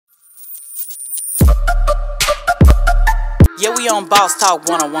Yeah, we on Boss Talk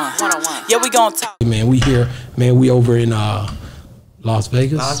 101. Yeah, we gonna talk. Man, we here. Man, we over in Las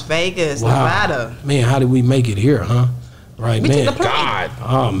Vegas. Las Vegas, Wow. Nevada. Man, how did we make it here, huh? Right, We man. took the plane. God.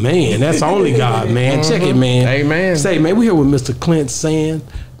 Oh, man. That's only God, man. Check it, man. Amen. Say, man, we here with Mr. Clint saying,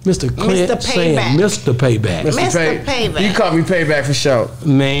 Mr. Clint saying, Mr. Payback. Mr. Payback. You caught me payback for sure.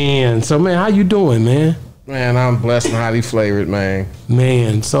 Man, so, man, how you doing, man? Man, I'm blessed and highly flavored, man.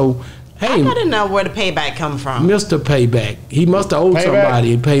 Man, so, hey. I gotta know where the payback come from. Mr. Payback. He must have owed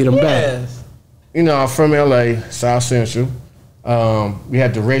somebody and paid him back. You know, I'm from LA, South Central. We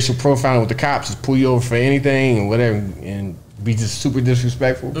had the racial profiling with the cops, just pull you over for anything and whatever, and be just super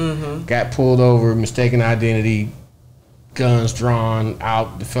disrespectful. Got pulled over, mistaken identity, guns drawn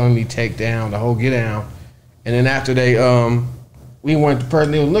out, the felony takedown, the whole get down. And then after they, we weren't the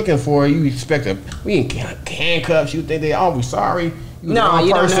person they were looking for. You expect we ain't handcuffs. You think they always sorry. No,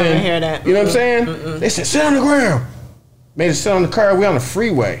 you don't ever hear that. You know what I'm saying? They said sit on the ground. Made us sit on the curb. We on the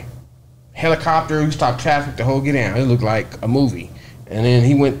freeway. Helicopter, we stopped traffic, the whole get down. It looked like a movie. And then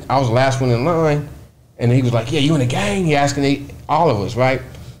he went, I was the last one in line, and he was like, yeah, you in the gang? He asking all of us, right?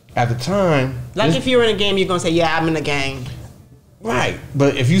 At the time. Like if you were in a game, you're going to say, yeah, I'm in the gang. Right.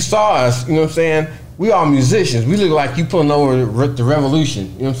 But if you saw us, you know what I'm saying? We all musicians. We look like you pulling over the revolution.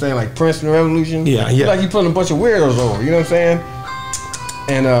 You know what I'm saying? Like Prince and the Revolution. Yeah, yeah. Like you pulling a bunch of weirdos over. You know what I'm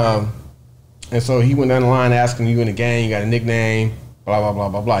saying? And so he went down the line asking, you in the gang? You got a nickname? Blah, blah, blah,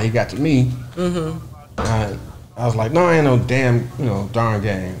 blah, blah. He got to me. I was like, no, I ain't no damn, darn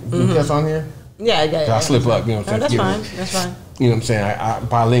gang. You guess on here? Yeah. I slip up, you know what I'm saying? That's fine. That's fine. You know what I'm saying? I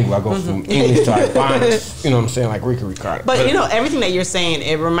bilingual. I go from English to Spanish. You know what I'm saying? Like Ricky Ricardo. But everything that you're saying,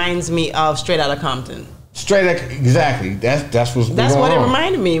 it reminds me of Straight Outta Compton. Exactly. That's what it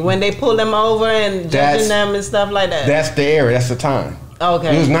reminded me when they pulled them over and judging them and stuff like that. That's the era. That's the time.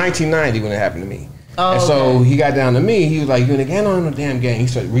 Okay. It was 1990 when it happened to me. Oh, and so he got down to me. He was like, "You in the gang? No, I'm in the damn gang." He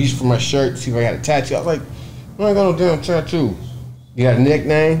started reaching for my shirt to see if I had a tattoo. I was like, "I ain't got no damn tattoo." You got a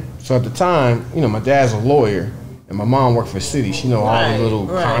nickname? So at the time, my dad's a lawyer, and my mom worked for the city. She know all the little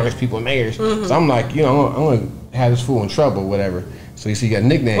Congress people and mayors. So I'm like, I'm gonna have this fool in trouble, whatever. So you see, he got a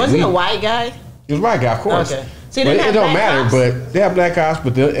nickname. Wasn't he a white guy? He was a white guy, of course. Okay. So but it don't matter. Cops? But they have black cops,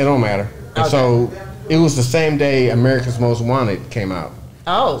 but it don't matter. And so it was the same day America's Most Wanted came out.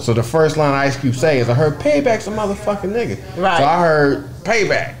 Oh. So the first line Ice Cube say is, I heard Payback's a motherfucking nigga. Right. So I heard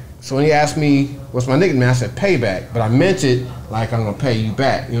Payback. So when he asked me, what's my nickname, I said Payback. But I meant it like I'm going to pay you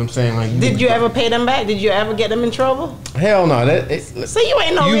back. You know what I'm saying? Like, Did you ever pay them back? Did you ever get them in trouble? Hell no. So you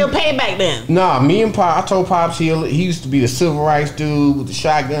ain't no real payback then? Nah, me and Pop, I told Pops he used to be the civil rights dude with the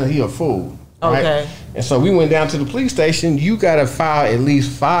shotgun. He a fool. Okay. Right? And so we went down to the police station. You got to file at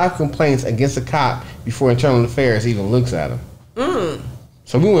least 5 complaints against a cop before Internal Affairs even looks at him.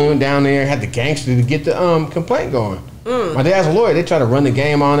 So we went down there, had the gangster to get the complaint going. My dad's a lawyer. They try to run the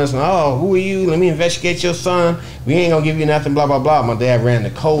game on us. And, oh, who are you? Let me investigate your son. We ain't going to give you nothing, blah, blah, blah. My dad ran the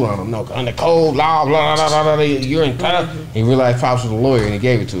code on him. No, on the code, blah, blah, blah, blah, blah. You're in He realized Pops was a lawyer, and he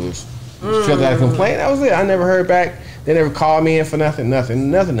gave it to us. Filled out a complaint. That was it. I never heard back. They never called me in for nothing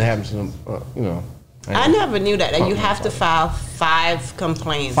happened to them, I never knew that you have to file 5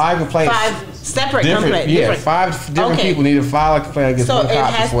 complaints. 5 complaints. 5 separate complaints. Yeah, 5 different people need to file a complaint against one cop. So it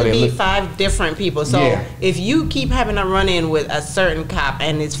has to be 5 different people. So if you keep having a run-in with a certain cop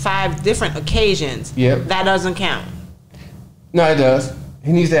and it's 5 different occasions, that doesn't count. No, it does.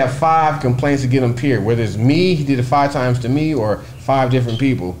 He needs to have 5 complaints to get him peered. Whether it's me, he did it 5 times to me, or 5 different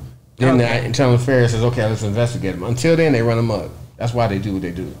people. Then the Internal Affairs says, okay, let's investigate him. Until then, they run him up. That's why they do what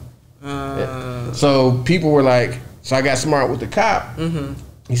they do. So people were like, so I got smart with the cop.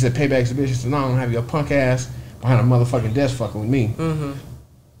 He said, Payback's a bitch. He said, no, I don't have your punk ass behind a motherfucking desk fucking with me.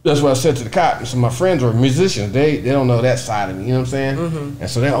 That's what I said to the cop. So my friends are musicians. They don't know that side of me. You know what I'm saying? And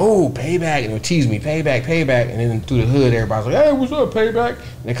so they're, oh, Payback. And they tease me, Payback, Payback. And then through the hood, everybody's like, hey, what's up, Payback?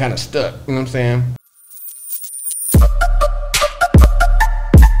 And they kind of stuck. You know what I'm saying?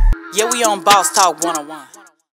 Yeah, we on Boss Talk 101.